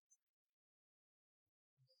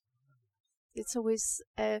It always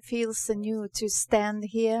feels new to stand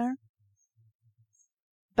here,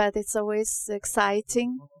 but it's always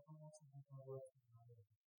exciting.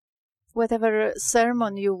 Whatever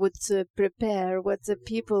sermon you would prepare, what the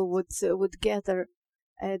people would gather,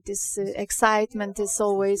 this excitement is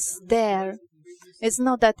always there. It's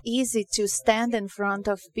not that easy to stand in front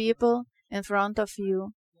of people, in front of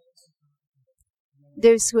you.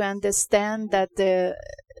 Those who understand that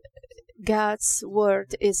God's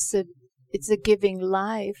word is it's a giving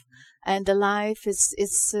life, and the life is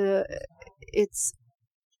it's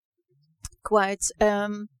quite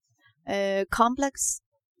complex.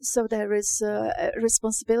 So there is a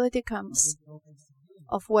responsibility comes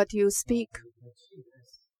of what you speak.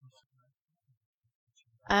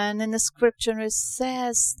 And in the scripture it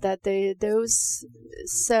says that those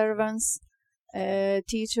servants,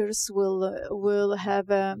 teachers will have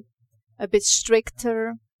a bit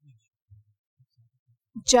stricter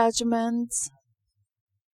judgment.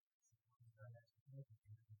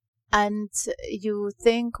 And you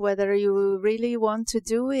think whether you really want to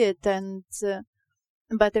do it, and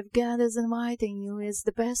but if God is inviting you, it's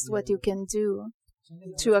the best what you can do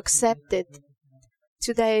to accept it.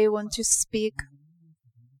 Today I want to speak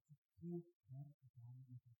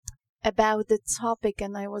about the topic,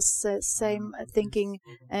 and I was thinking,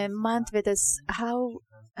 Mantvydas, how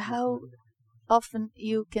often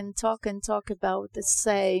you can talk about the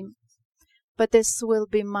same, but this will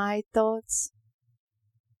be my thoughts.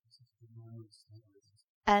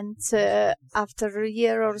 And after a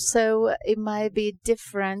year or so, it might be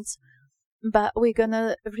different. But we're going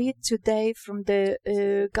to read today from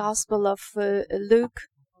the Gospel of Luke,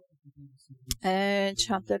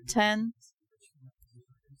 chapter 10,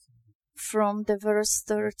 from the verse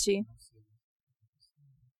 30.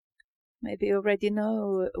 Maybe you already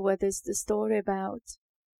know what is the story about.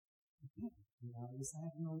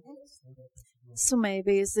 So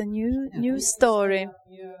maybe it's a new story.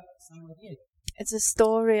 It's a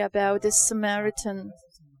story about the Samaritan,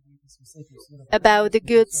 about the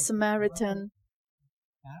Good Samaritan.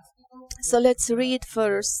 So let's read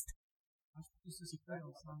first.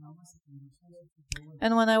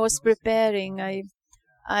 And when I was preparing,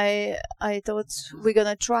 I thought we're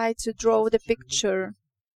gonna try to draw the picture,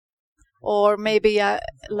 or maybe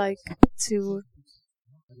like to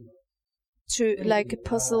like a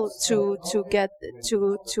puzzle to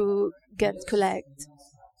get collect.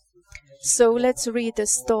 So let's read the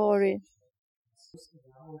story.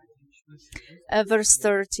 Verse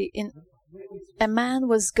 30. A man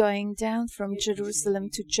was going down from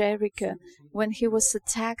Jerusalem to Jericho when he was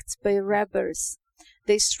attacked by robbers.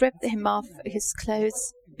 They stripped him of his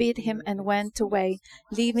clothes, beat him, and went away,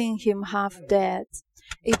 leaving him half dead.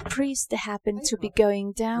 A priest happened to be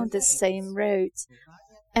going down the same road,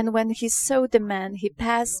 and when he saw the man, he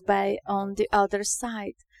passed by on the other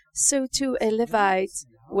side. So too a Levite,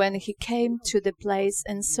 when he came to the place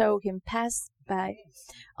and saw him, passed by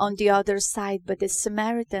on the other side. But the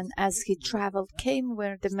Samaritan, as he traveled, came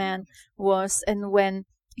where the man was, and when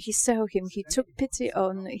he saw him, he took pity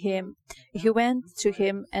on him. He went to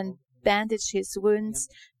him and bandaged his wounds,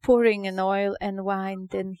 pouring in oil and wine.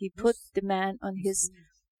 Then he put the man on his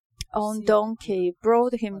own donkey,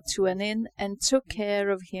 brought him to an inn, and took care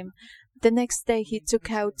of him. The next day he took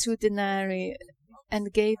out 2 denarii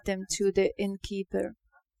and gave them to the innkeeper.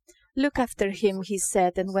 Look after him, he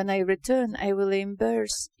said, and when I return, I will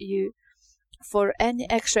reimburse you for any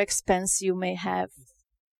extra expense you may have.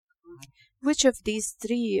 Which of these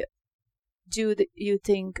 3 do you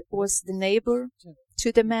think was the neighbor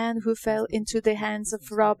to the man who fell into the hands of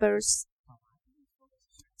robbers?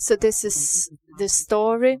 So this is the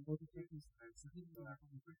story.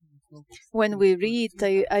 When we read,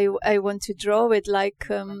 I want to draw it like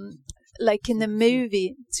in a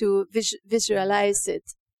movie to visualize it.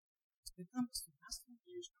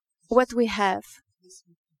 What we have,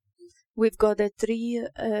 we've got a 3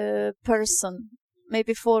 person,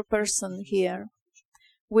 maybe 4 person here.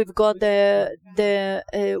 We've got the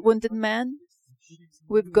wounded man,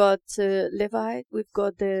 we've got Levite, we've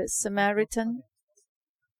got the Samaritan,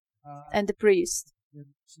 and the priest.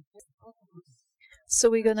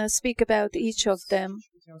 So we're gonna speak about each of them.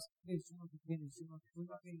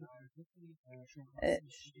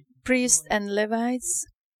 Priests and Levites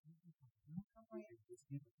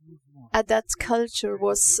at that culture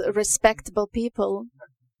was respectable people.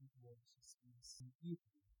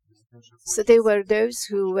 So they were those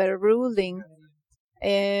who were ruling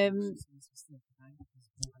in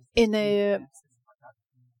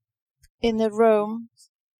Rome.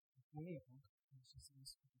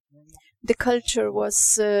 The culture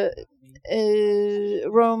was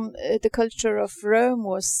Rome, the culture of Rome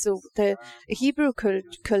was the Hebrew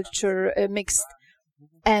culture mixed,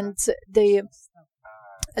 and the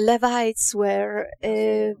Levites were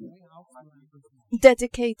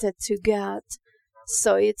dedicated to God.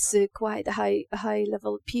 So it's quite high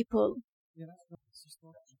level people.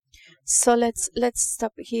 So let's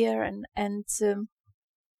stop here and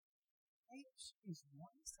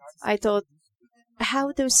I thought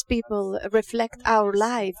how those people reflect our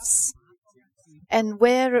lives and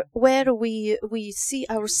where we see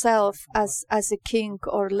ourselves as a king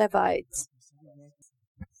or Levite.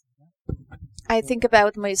 I think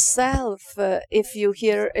about myself. If you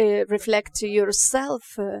reflect to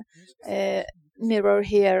yourself, mirror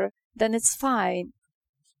here, then it's fine.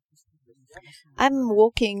 I'm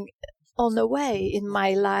walking on a way in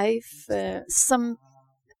my life. Some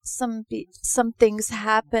things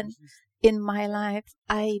happen in my life.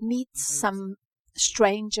 I meet some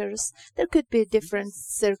strangers. There could be different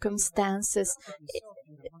circumstances.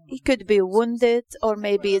 He could be wounded, or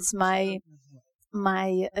maybe it's my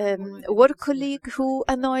work colleague who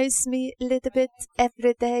annoys me a little bit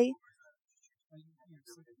every day,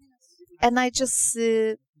 and I just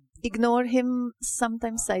ignore him.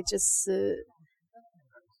 Sometimes I just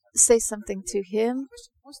say something to him.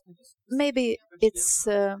 Maybe it's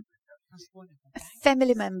a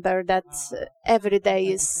family member that every day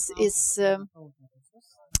is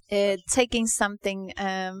taking something,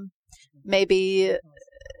 maybe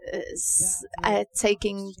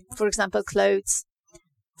taking, for example, clothes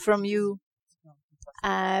from you,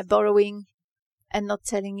 borrowing and not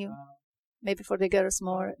telling you. Maybe for the girls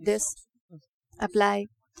more this apply,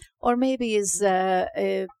 or maybe is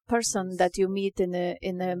a person that you meet in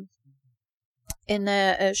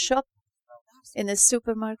a shop, in a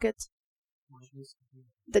supermarket,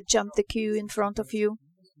 that jumped the queue in front of you,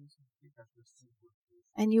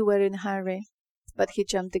 and you were in a hurry, but he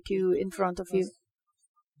jumped the queue in front of you.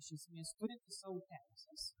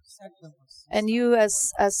 And you,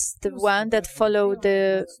 as the one that followed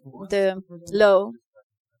the law,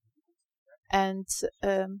 and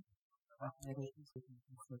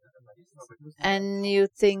you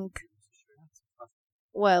think,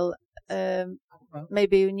 well,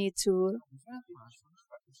 maybe you need to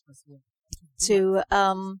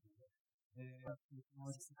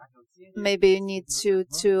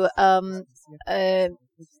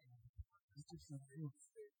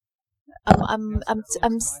I'm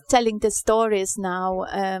telling the stories now.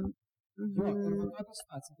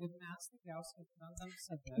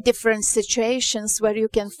 Different situations where you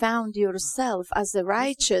can find yourself as a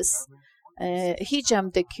righteous. He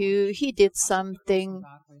jumped the queue, he did something,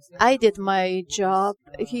 I did my job,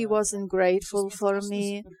 he wasn't grateful for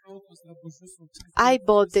me. I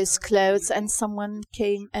bought these clothes and someone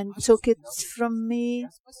came and took it from me.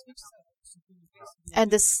 And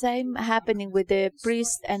the same happening with the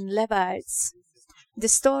priests and Levites. The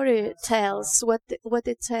story tells what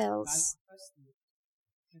it tells.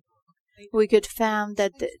 We could find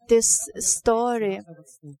that this story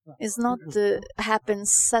is not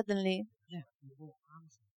happens suddenly.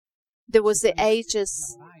 There was the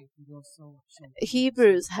ages.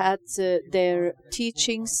 Hebrews had their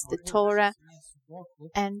teachings, the Torah,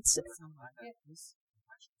 and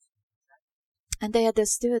they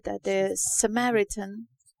understood that the Samaritan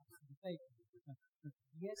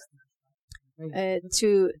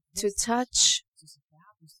to touch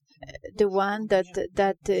the one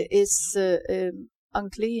that is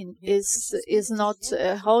unclean is not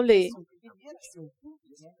holy.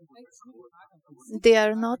 They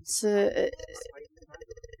are not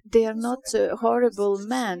horrible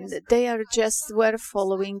men. They are just were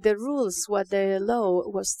following the rules, what the law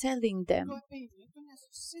was telling them.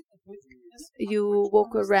 You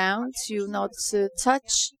walk around, you not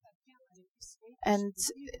touch, and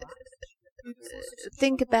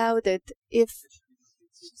think about it. If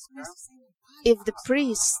the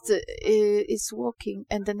priest is walking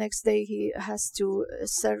and the next day he has to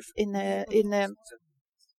serve in a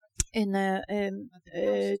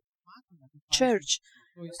church,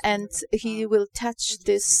 and he will touch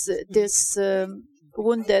this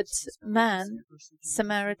wounded man,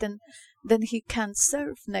 Samaritan, then he can't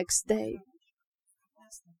serve next day.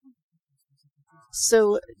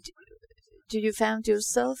 So, do you find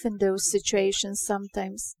yourself in those situations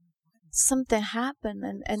sometimes? Something happened,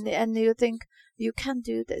 and you think, you can't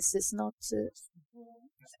do this. It's not.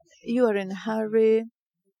 You are in a hurry.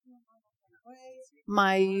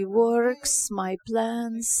 My works, my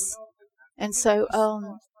plans, and so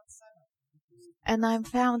on. And I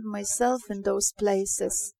found myself in those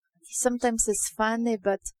places. Sometimes it's funny,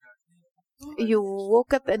 but you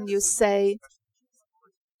woke up and you say,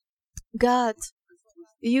 God,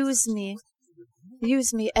 use me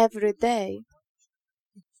every day.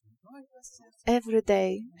 Every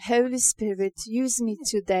day, Holy Spirit, use me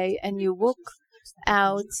today, and you walk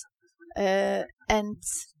out, and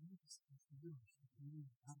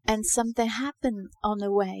something happened on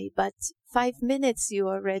the way. But 5 minutes you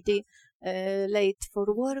are already late for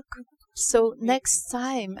work. So next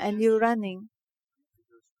time, and you're running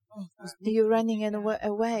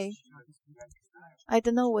away. I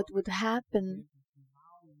don't know what would happen,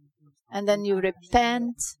 and then you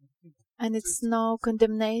repent, and it's no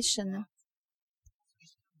condemnation.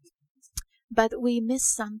 But we miss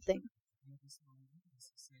something.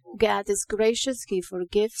 God is gracious. He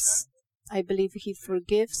forgives. I believe He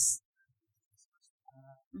forgives.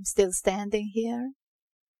 I'm still standing here.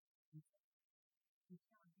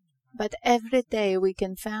 But every day we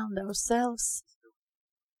can find ourselves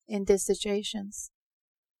in these situations.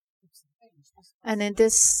 And in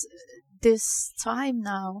this time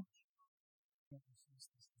now,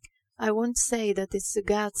 I won't say that it's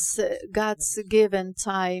God's given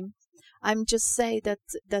time. I'm just saying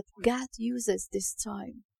that God uses this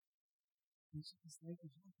time.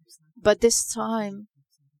 But this time,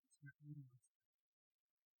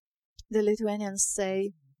 the Lithuanians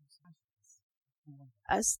say,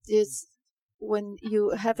 as this, when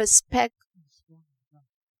you have a speck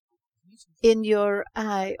in your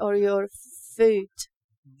eye or your foot,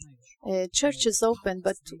 church is open,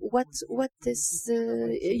 but what is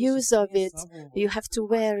the use of it? You have to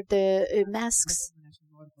wear the masks,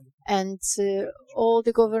 and all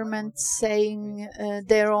the government saying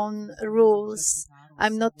their own rules.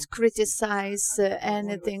 I'm not criticize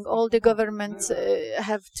anything. All the government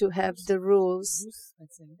have to have the rules.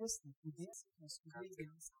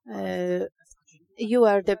 You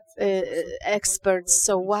are the experts,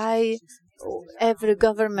 so why every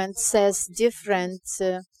government says different?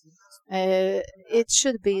 It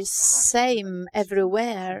should be same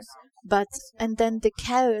everywhere. And then the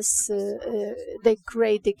chaos, they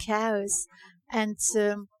create the chaos, and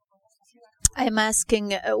I'm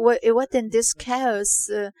asking, what in this chaos,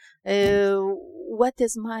 what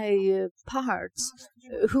is my part?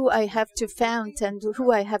 Who I have to found and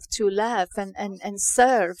who I have to love and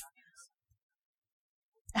serve?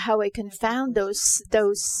 How I can found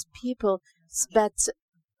those people, but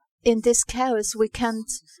in this chaos we can't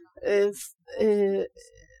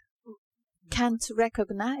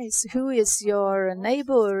recognize who is your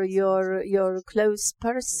neighbor, your close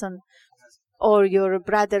person, or your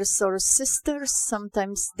brothers or sisters.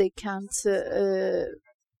 Sometimes they can't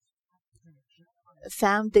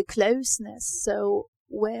found the closeness. So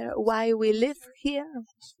why we live here?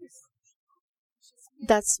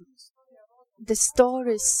 That's the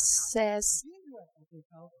story says.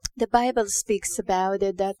 The Bible speaks about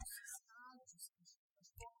it, that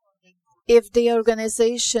if the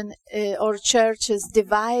organization or church is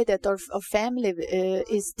divided, or family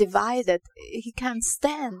is divided, he can't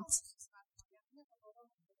stand.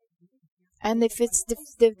 And if it's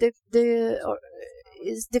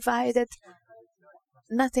is divided,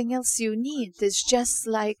 nothing else you need. It's just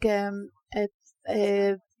like a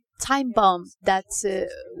time bomb that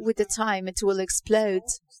with the time it will explode.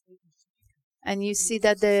 And you see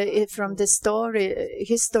that from the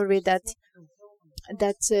history that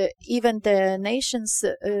even the nations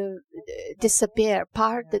disappear,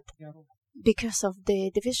 parted, because of the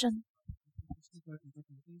division.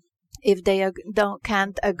 If they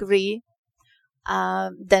can't agree,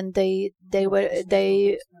 then they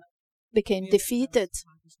became defeated.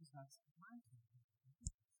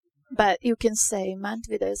 But you can say,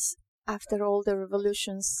 Mantvydas, after all the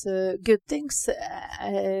revolutions, good things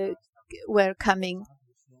were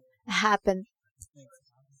happen.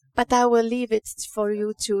 But I will leave it for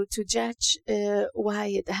you to judge why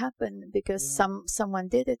it happened, because someone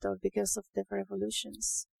did it, or because of the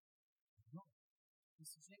revolutions.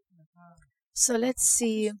 So let's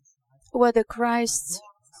see whether Christ,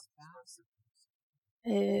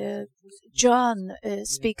 John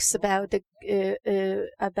speaks about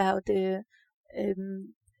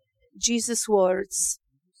Jesus' words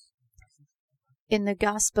in the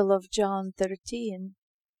Gospel of John 13.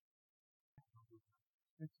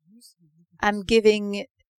 I'm giving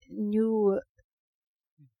new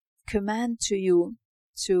command to you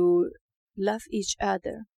to love each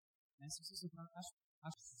other.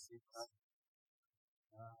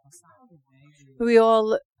 We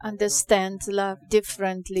all understand love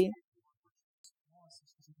differently.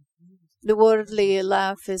 The worldly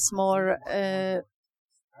love is more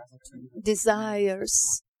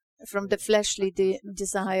desires, from the fleshly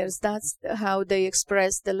desires. That's how they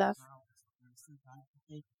express the love.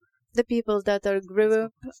 The people that are grew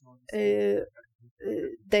up,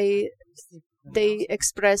 they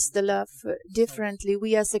express the love differently.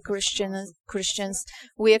 We as Christians,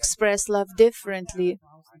 we express love differently.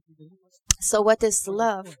 So what is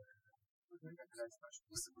love?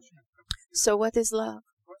 So what is love?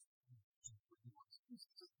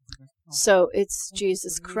 So it's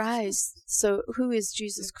Jesus Christ. So who is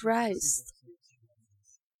Jesus Christ?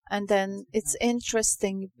 And then it's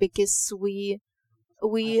interesting because we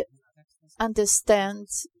understand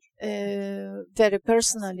very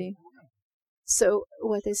personally. So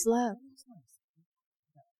what is love?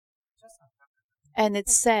 And it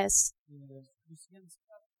says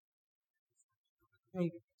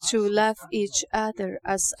to love each other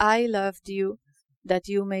as I loved you, that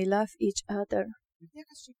you may love each other.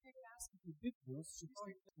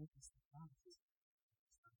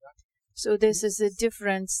 So this is a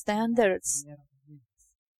different standards.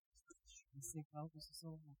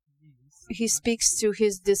 He speaks to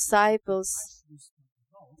his disciples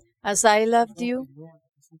as I loved you.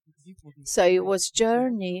 So it was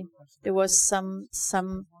journey. There was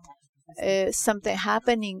something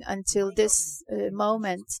happening until this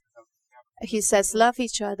moment. He says, love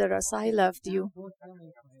each other as I loved you.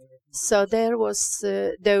 So there was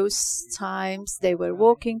those times they were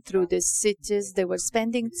walking through the cities, they were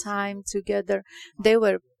spending time together, they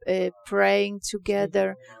were praying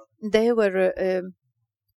together, they were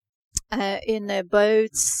in a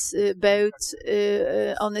boat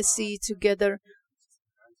on the sea together,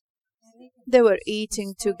 they were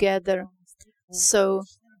eating together. So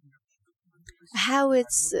how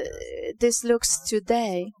this looks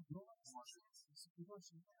today?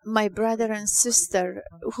 My brother and sister,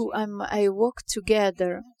 who I walk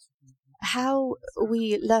together, how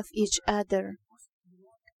we love each other,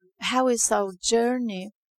 how is our journey?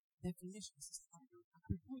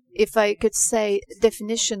 If I could say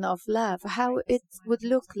definition of love, how it would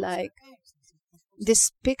look like.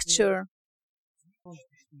 This picture,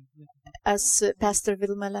 as Pastor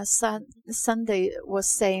Vilma Sunday was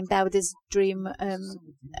saying about this dream,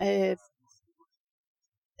 a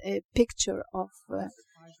picture of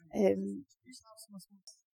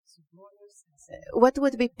what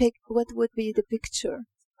would be the picture?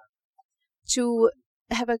 To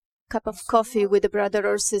have a cup of coffee with a brother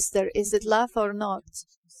or sister, is it love or not?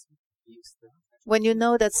 When you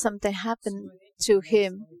know that something happened to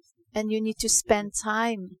him and you need to spend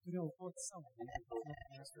time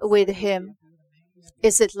with him,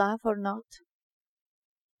 is it love or not?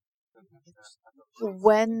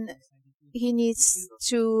 When he needs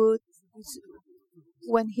to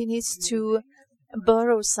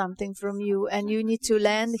borrow something from you and you need to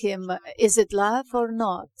lend him, is it love or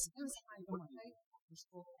not?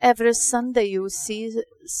 Every Sunday you see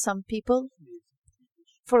some people,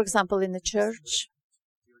 for example, in the church,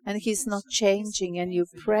 and he's not changing, and you're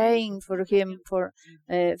praying for him for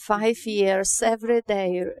 5 years, every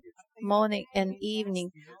day, morning and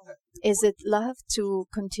evening. Is it love to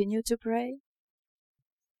continue to pray?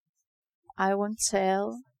 I won't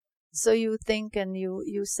tell. So you think and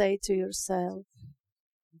you say to yourself.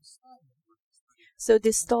 So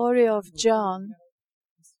the story of John,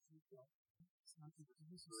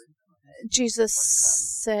 Jesus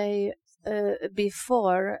say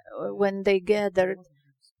before, when they gathered,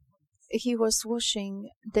 he was washing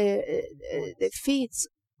the feet,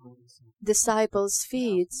 disciples'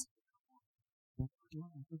 feet.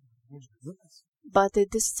 But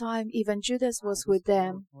at this time, even Judas was with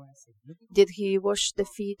them. Did he wash the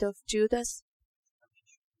feet of Judas?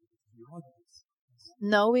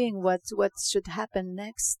 Knowing what should happen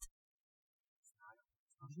next?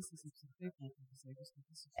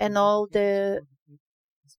 And all the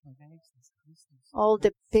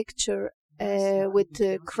picture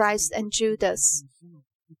with Christ and Judas.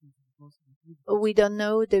 We don't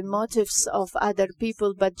know the motives of other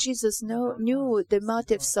people, but Jesus knew the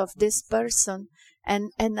motives of this person.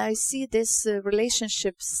 And I see this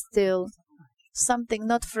relationship still, something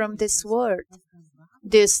not from this world.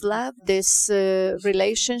 This love, this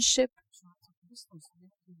relationship,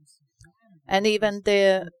 and even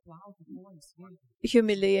the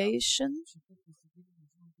humiliation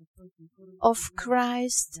of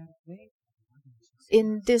Christ.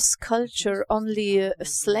 In this culture, only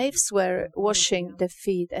slaves were washing the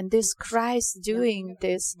feet, and this Christ doing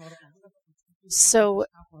this. So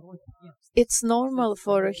it's normal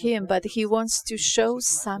for him, but he wants to show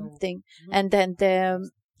something, and then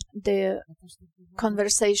the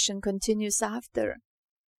conversation continues after,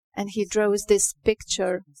 and he draws this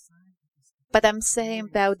picture. But I'm saying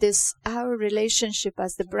about this, our relationship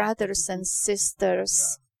as the brothers and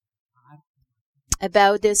sisters,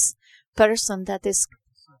 about this person that is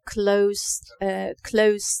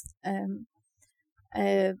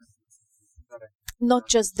not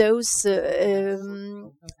just those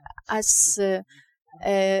as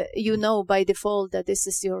you know by default that this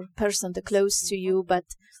is your person the close to you, but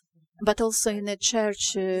also in a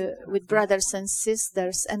church with brothers and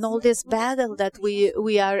sisters, and all this battle that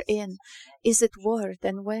we are in, is it worth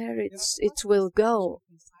and where it will go?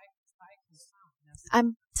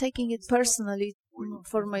 I'm taking it personally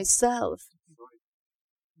for myself.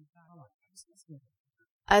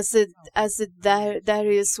 As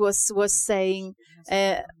Darius was saying,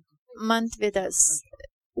 Mantvydas,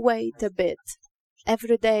 wait a bit.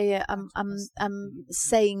 Every day I'm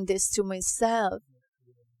saying this to myself.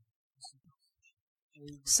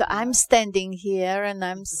 So I'm standing here and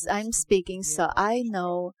I'm speaking, so I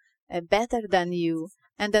know better than you.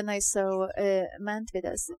 And then I saw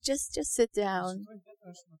Mantvydas, just sit down,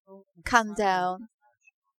 calm down.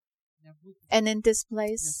 And in this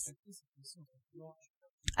place,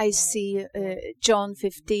 I see John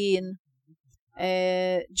 15,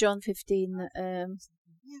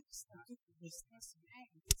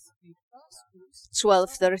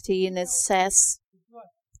 12:13. It says,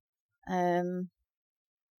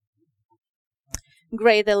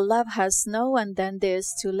 greater love has no one than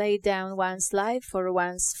this, to lay down one's life for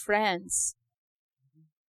one's friends.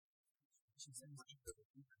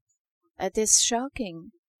 It is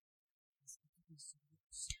shocking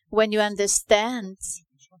when you understand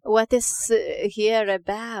what is here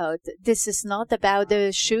about. This is not about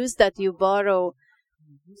the shoes that you borrow.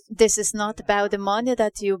 This is not about the money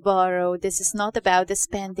that you borrow. This is not about the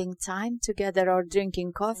spending time together or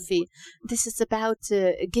drinking coffee. This is about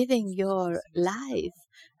giving your life,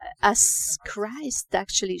 as Christ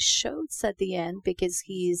actually shows at the end, because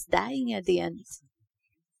he is dying at the end.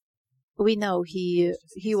 We know he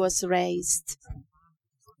was raised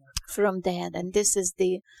from dead, and this is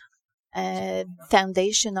the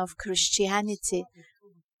foundation of Christianity.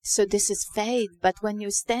 So this is faith, but when you're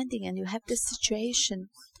standing and you have this situation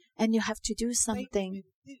and you have to do something,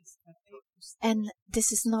 and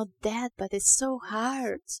this is not dead, but it's so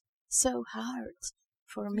hard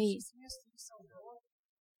for me.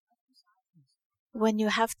 When you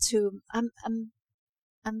have to, I'm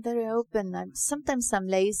very open. Sometimes I'm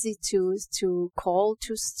lazy to call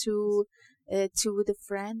to the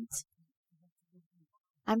friend.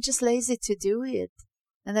 I'm just lazy to do it,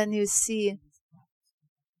 and then you see.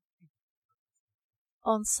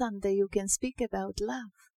 On Sunday, you can speak about love.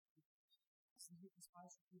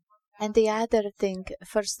 And the other thing,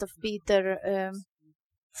 1 Peter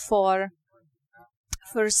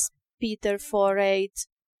 4:8,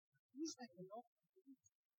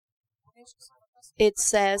 it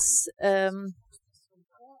says,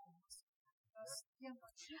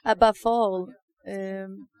 above all,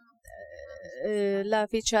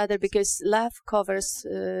 love each other, because love covers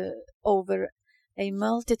over a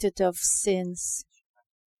multitude of sins.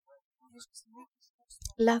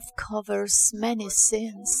 Love covers many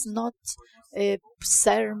sins, not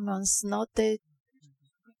sermons, not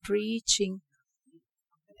preaching.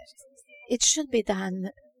 It should be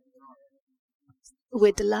done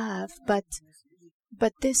with love, but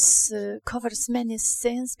this covers many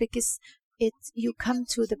sins, because you come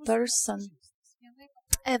to the person.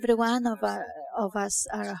 Every one of us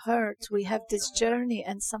are hurt. We have this journey,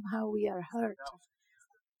 and somehow we are hurt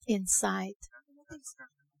inside.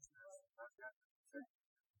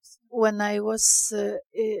 When I was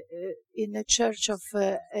in the church of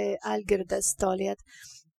Algirdas Toliat,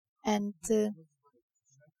 and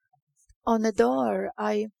on the door,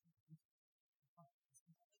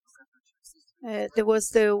 there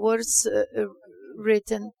was the words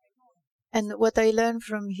written, and what I learned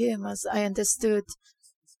from him, as I understood,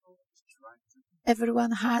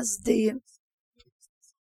 everyone has the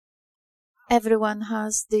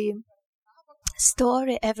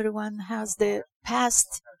story, everyone has the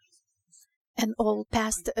past, and all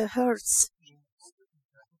past hurts.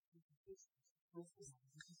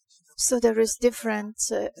 So there is different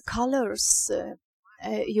colors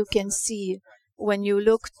you can see when you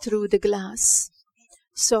look through the glass.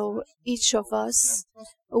 So each of us,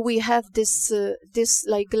 we have this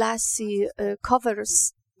like glassy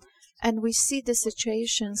covers, and we see the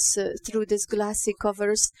situations through these glassy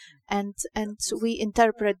covers, and we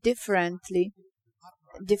interpret differently.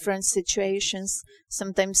 Different situations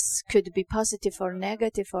sometimes could be positive or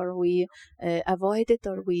negative, or we avoid it,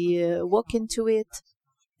 or we walk into it.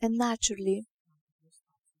 And naturally,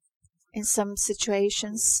 in some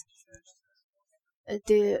situations,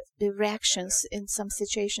 the reactions in some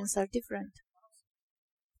situations are different.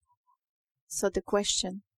 So the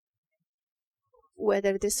question,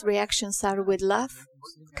 whether these reactions are with love,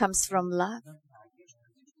 comes from love.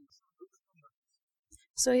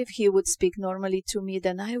 So if he would speak normally to me,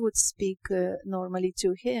 then I would speak normally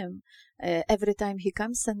to him. Every time he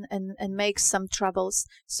comes and makes some troubles,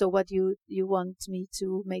 so what you want me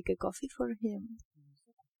to make a coffee for him?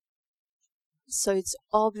 So it's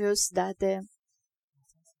obvious that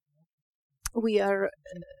we are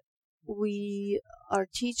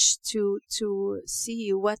taught to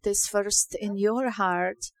see what is first in your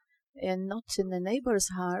heart and not in the neighbor's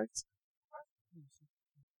heart.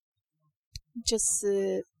 Just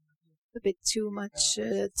a bit too much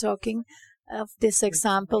talking of this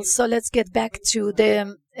example. So let's get back to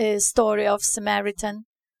the story of Samaritan.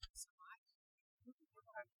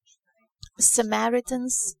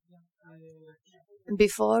 Samaritans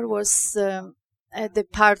before was the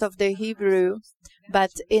part of the Hebrew,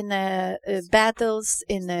 but in battles,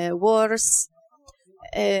 in wars,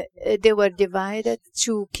 they were divided.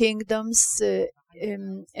 Two kingdoms,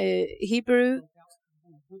 Hebrew.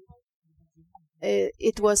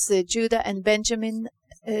 It was Judah and Benjamin,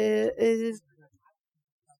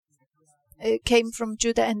 came from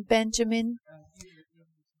Judah and Benjamin.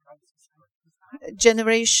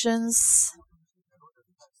 Generations,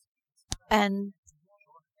 and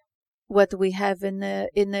what we have in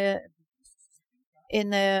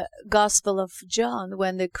the Gospel of John,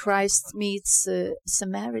 when the Christ meets a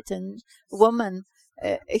Samaritan woman,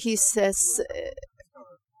 he says,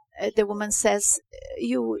 the woman says,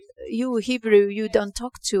 you Hebrew, you don't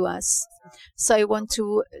talk to us. So I want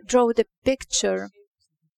to draw the picture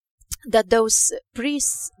that those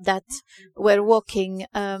priests that were walking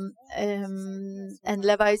and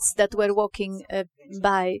Levites that were walking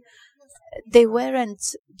by, they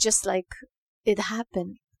weren't just like it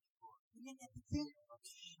happened.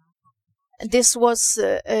 This was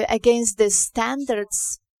against the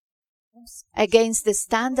standards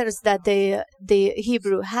that the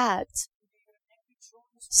Hebrew had.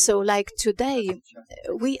 So like today,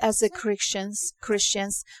 we as a Christians,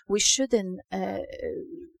 we shouldn't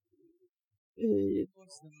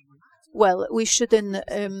we shouldn't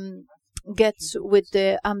get with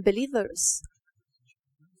the unbelievers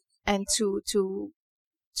and to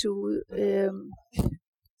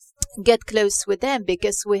get close with them,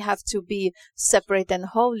 because we have to be separate and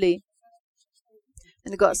holy.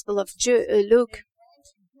 In the Gospel of Luke,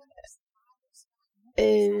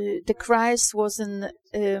 the Christ wasn't.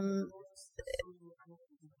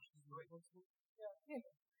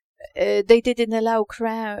 They didn't allow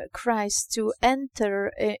Christ to enter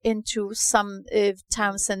into some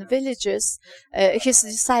towns and villages. His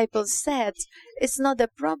disciples said, "It's not a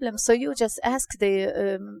problem, so you just ask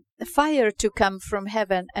the fire to come from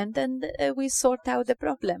heaven, and then we sort out the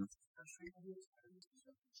problem."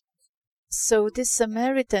 So these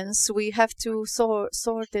Samaritans, we have to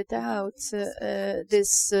sort it out.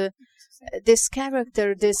 This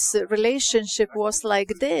character, this relationship was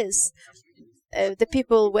like this. The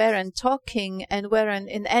people weren't talking and weren't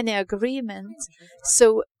in any agreement.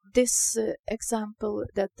 So this example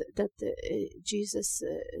that Jesus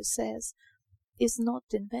says is not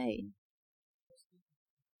in vain.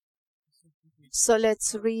 So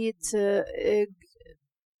let's read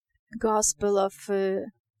Gospel of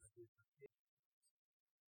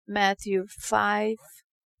Matthew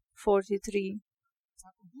 5:43.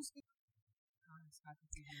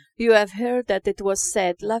 You have heard that it was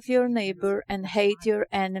said, love your neighbor and hate your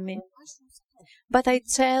enemy. But I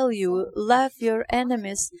tell you, love your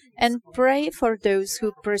enemies and pray for those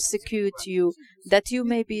who persecute you, that you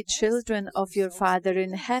may be children of your Father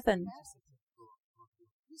in heaven.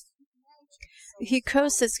 He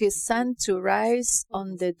causes his sun to rise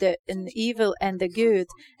on the evil and the good,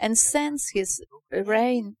 and sends his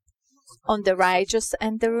rain on the righteous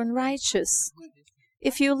and the unrighteous.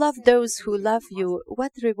 If you love those who love you,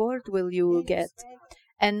 what reward will you get?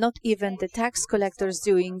 And not even tax collectors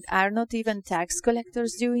doing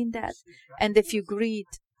that? And if you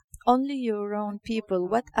greet only your own people,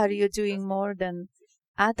 what are you doing more than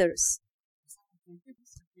others?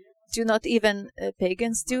 Do not even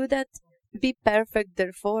pagans do that? Be perfect,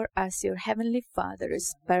 therefore, as your heavenly Father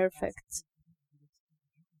is perfect.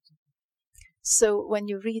 So when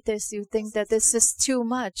you read this, you think that this is too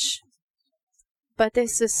much. But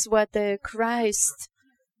this is what Christ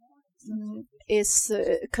is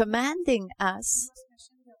commanding us.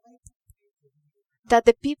 That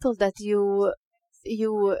the people that you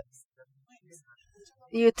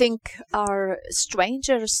think are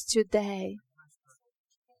strangers today,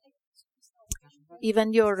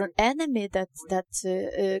 even your enemy that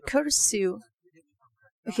curse you,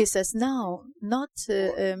 he says, no, not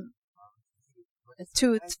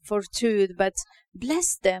tooth for tooth, but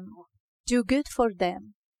bless them, do good for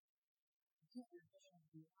them.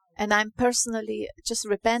 And I'm personally just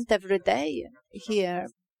repent every day here.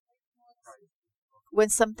 When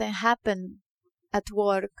something happens at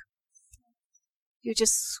work, you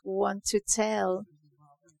just want to tell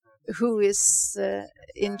who is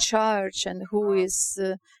in charge and who is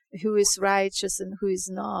righteous and who is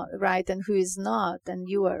not right and who is not, and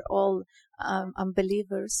you are all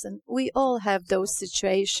unbelievers, and we all have those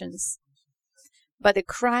situations. But the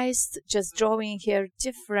Christ just drawing here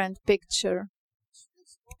different picture,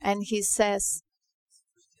 and he says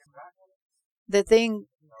the thing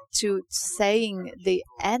to saying the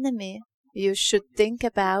enemy, you should think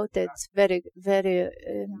about it very, very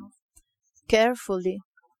carefully,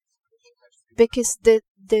 because the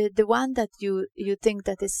one that you think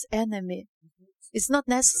that is enemy is not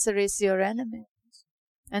necessarily is your enemy,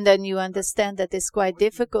 and then you understand that it's quite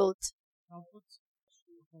difficult.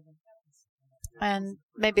 And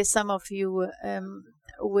maybe some of you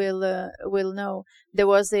will know there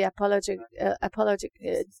was the apologet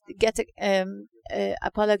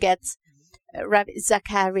Rabbi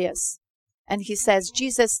Zacharias, and he says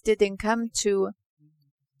Jesus didn't come to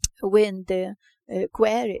win the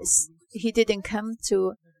queries. He didn't come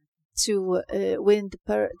to win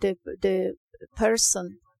the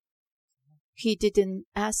person. He didn't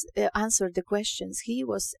answer the questions. He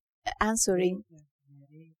was answering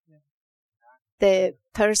the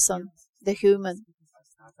person, the human.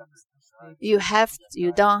 You have,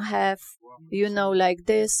 you don't have, like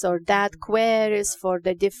this or that queries for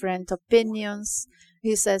the different opinions.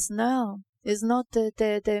 He says, no, it's not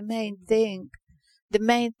the main thing. The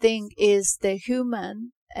main thing is the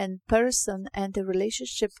human and person and the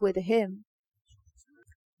relationship with him.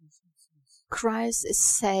 Christ is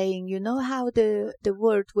saying, you know how the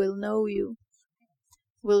world will know you,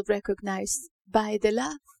 will recognize by the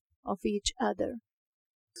love of each other.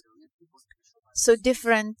 So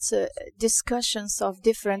different discussions of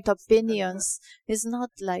different opinions is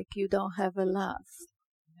not like you don't have a love.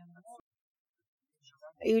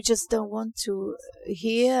 You just don't want to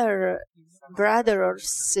hear, brother or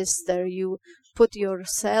sister, you put your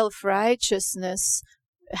self-righteousness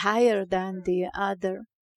higher than the other.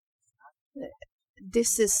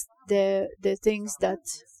 This is the things that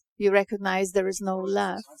you recognize there is no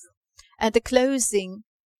love. At the closing,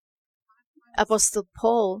 Apostle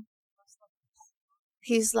Paul,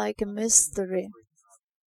 he's like a mystery.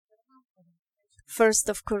 1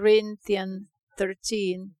 Corinthians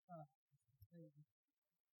 13,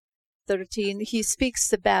 he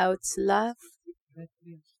speaks about love.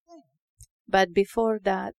 But before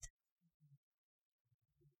that,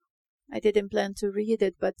 I didn't plan to read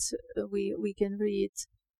it, but we can read.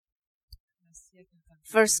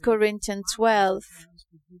 1 Corinthians 12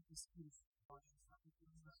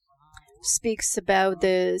 speaks about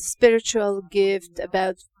the spiritual gift,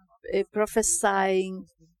 about prophesying,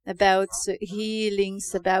 about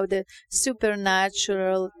healings, about the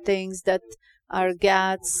supernatural things that are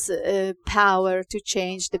God's power to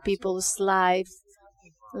change the people's lives.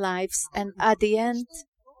 And at the end,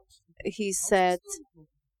 he says,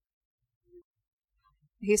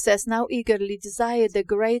 now eagerly desire the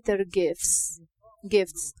greater gifts,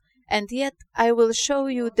 and yet I will show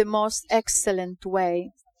you the most excellent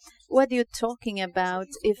way. What are you talking about?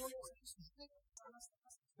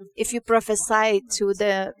 If you prophesy to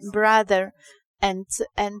the brother and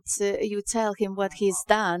you tell him what he's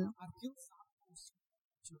done,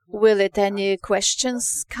 will it any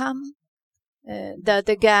questions come that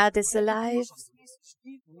the God is alive?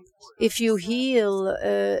 If you heal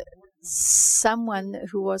someone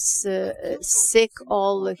who was sick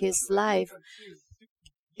all his life,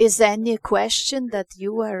 is there any question that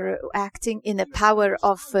you are acting in the power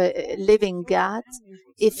of living God?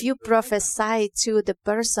 If you prophesy to the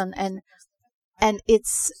person and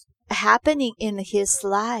it's happening in his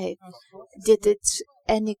life, did it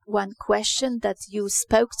anyone question that you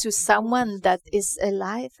spoke to someone that is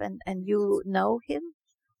alive and you know him?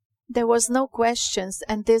 There was no questions,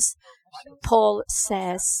 and this Paul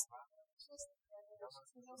says,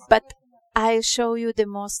 but I show you the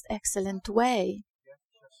most excellent way.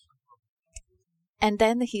 And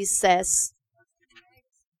then he says,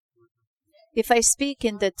 if I speak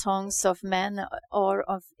in the tongues of men or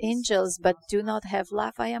of angels, but do not have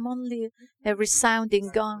love, I am only a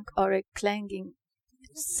resounding gong or a clanging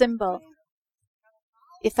cymbal.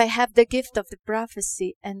 If I have the gift of the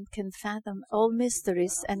prophecy and can fathom all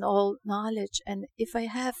mysteries and all knowledge, and if I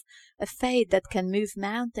have a faith that can move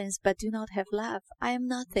mountains, but do not have love, I am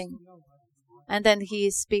nothing. And then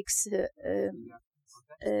he speaks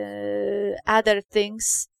other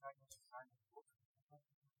things.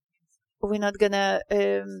 we're not gonna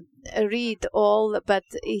read all, but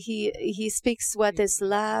he speaks what is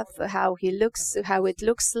love, how it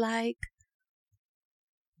looks like,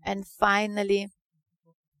 and finally,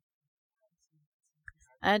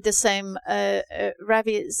 the same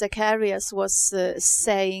Rabbi Zacharias was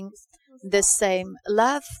saying the same.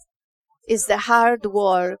 Love is the hard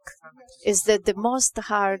work, is the most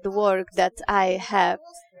hard work that I have,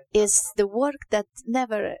 is the work that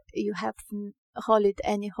never you have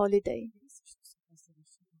any holiday.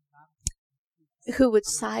 Who would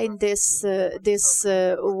sign this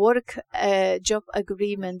work job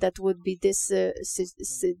agreement that would be this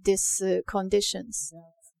conditions?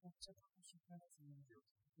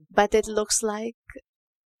 But it looks like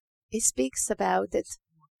he speaks about it.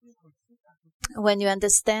 When you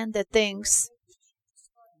understand the things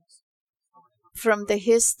from the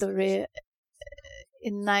history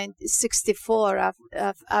in 964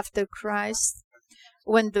 after Christ,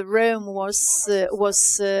 when the Rome was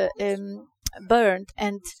burned,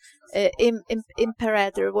 and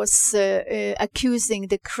Imperator was accusing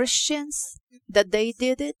the Christians that they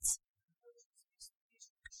did it,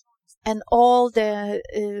 and all the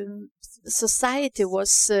society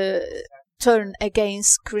was turned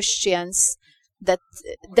against Christians, that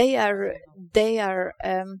they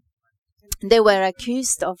were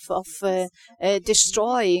accused of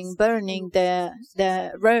destroying, burning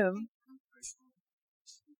the Rome.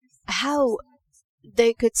 How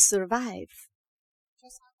they could survive?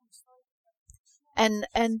 And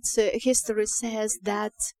history says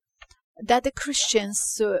that the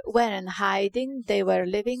Christians were in hiding. They were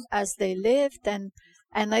living as they lived, and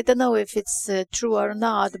I don't know if it's true or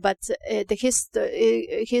not, but the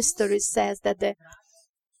history says that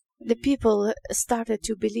the people started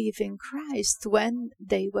to believe in Christ when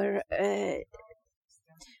they were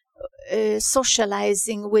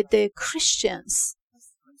socializing with the Christians.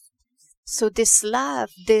 So this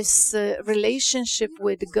love, this relationship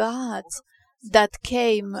with God that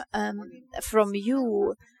came from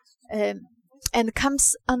you and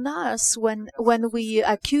comes on us when we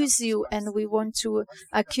accuse you and we want to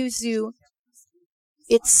accuse you,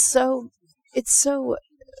 it so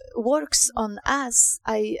works on us.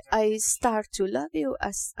 I start to love you,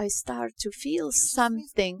 as I start to feel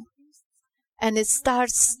something, and it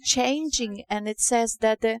starts changing. And it says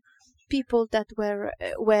that the people that were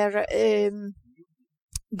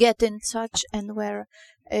get in touch and were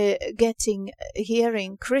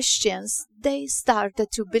hearing Christians, they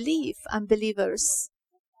started to believe, unbelievers.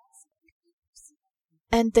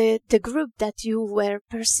 And the group that you were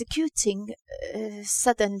persecuting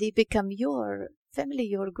suddenly become your family,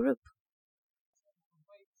 your group.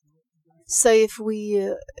 So if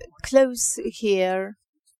we close here,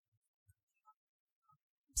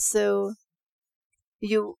 so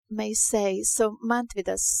you may say, so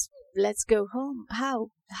Mantvydas, let's go home. How?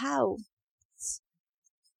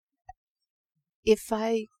 If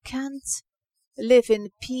I can't live in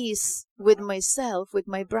peace with myself, with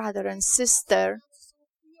my brother and sister,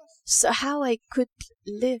 so how I could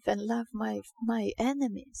live and love my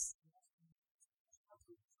enemies?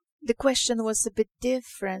 The question was a bit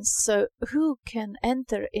different. So who can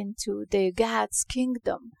enter into the God's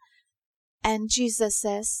kingdom? And Jesus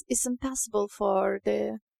says it's impossible for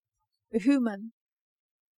the human,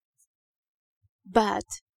 but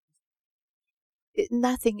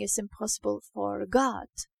nothing is impossible for God.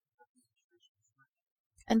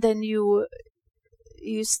 And then you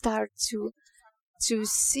start to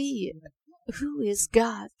see who is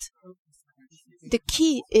God. The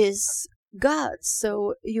key is God,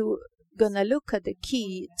 so you're gonna look at the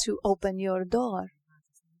key to open your door.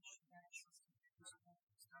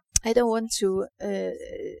 I don't want to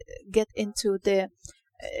get into the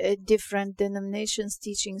different denominations,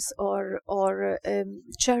 teachings, or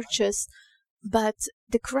churches, but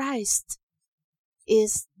the Christ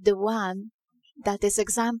is the one that is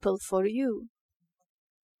example for you.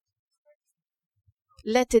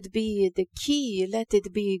 Let it be the key, let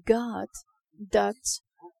it be God, that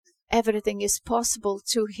everything is possible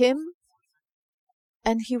to Him,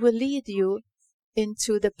 and He will lead you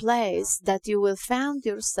into the place that you will find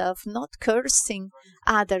yourself not cursing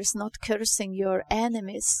others, not cursing your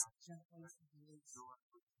enemies,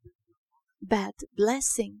 but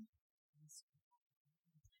blessing.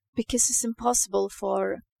 Because it's impossible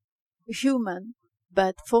for human,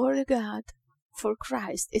 but for God, for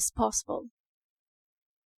Christ, it's possible.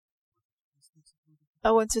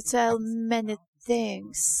 I want to tell many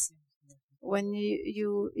things. When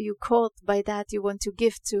you caught by that, you want to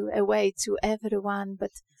give away to everyone, but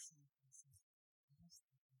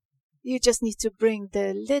You just need to bring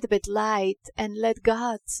the little bit light and let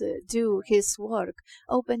God do His work.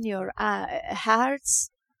 Open your hearts.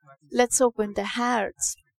 Let's open the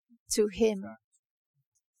hearts to Him.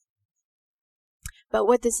 But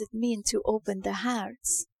what does it mean to open the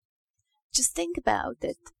hearts? Just think about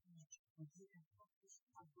it.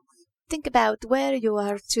 Think about where you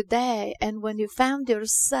are today, and when you found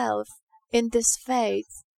yourself in this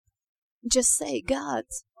faith, just say, God,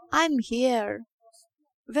 I'm here,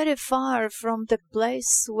 very far from the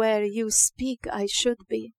place where you speak I should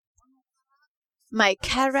be. My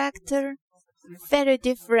character, very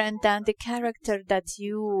different than the character that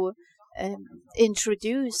you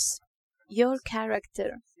introduce, your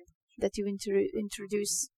character that you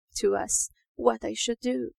introduce to us, what I should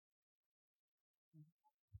do.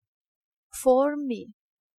 For me,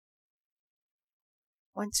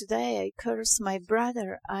 when today I curse my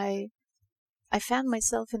brother, I found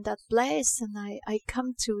myself in that place, and I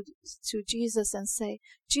come to Jesus and say,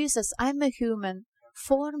 Jesus, I'm a human.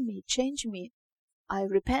 For me, change me. I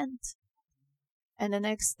repent. And the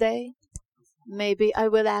next day, maybe I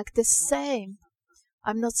will act the same.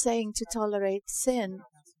 I'm not saying to tolerate sin,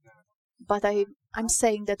 but I'm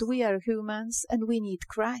saying that we are humans and we need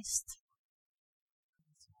Christ.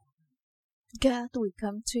 God, we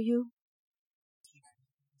come to you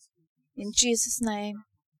in Jesus' name,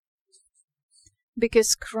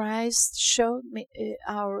 because Christ showed me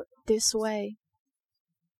this way.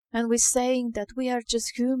 And we're saying that we are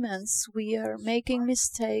just humans. We are making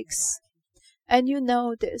mistakes. And you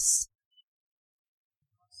know this.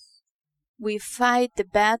 We fight the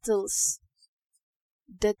battles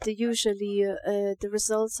that usually the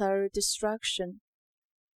results are destruction.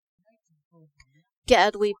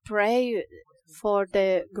 God, we pray for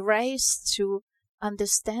the grace to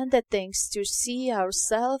understand the things, to see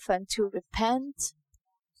ourselves and to repent.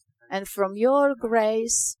 And from your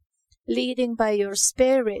grace, leading by your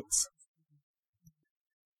Spirit,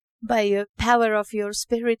 by your power of your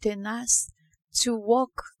Spirit in us, to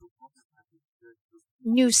walk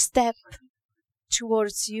new step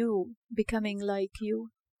towards you, becoming like you,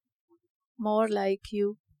 more like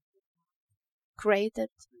you, created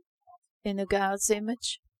in God's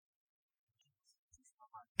image.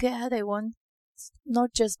 God, I want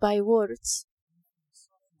not just by words,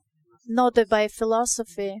 not by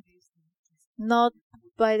philosophy, not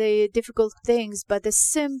by the difficult things, but the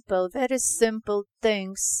simple, very simple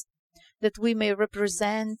things, that we may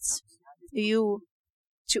represent you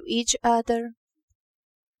to each other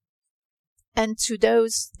and to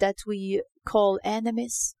those that we call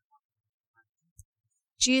enemies.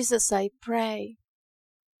 Jesus, I pray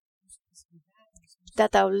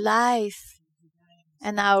that our life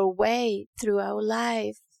and our way through our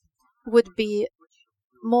life would be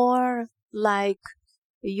more like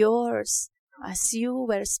yours, as you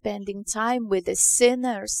were spending time with the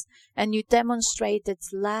sinners and you demonstrated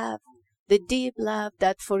love, the deep love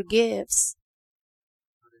that forgives,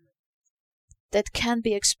 that can't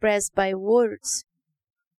be expressed by words,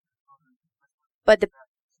 but the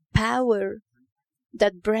power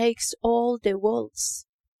that breaks all the walls.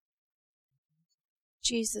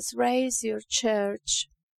 Jesus, raise your church.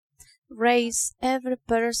 Raise every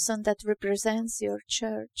person that represents your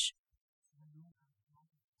church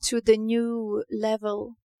to the new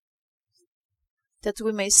level, that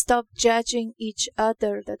we may stop judging each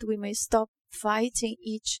other, that we may stop fighting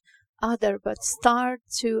each other, but start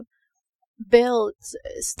to build,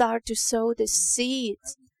 start to sow the seed,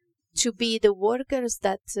 to be the workers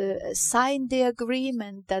that sign the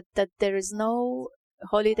agreement that there is no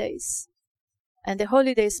holidays. And the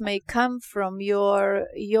holidays may come from your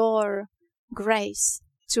grace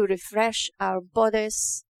to refresh our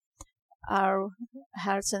bodies, our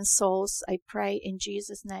hearts and souls. I pray in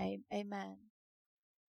Jesus' name. Amen.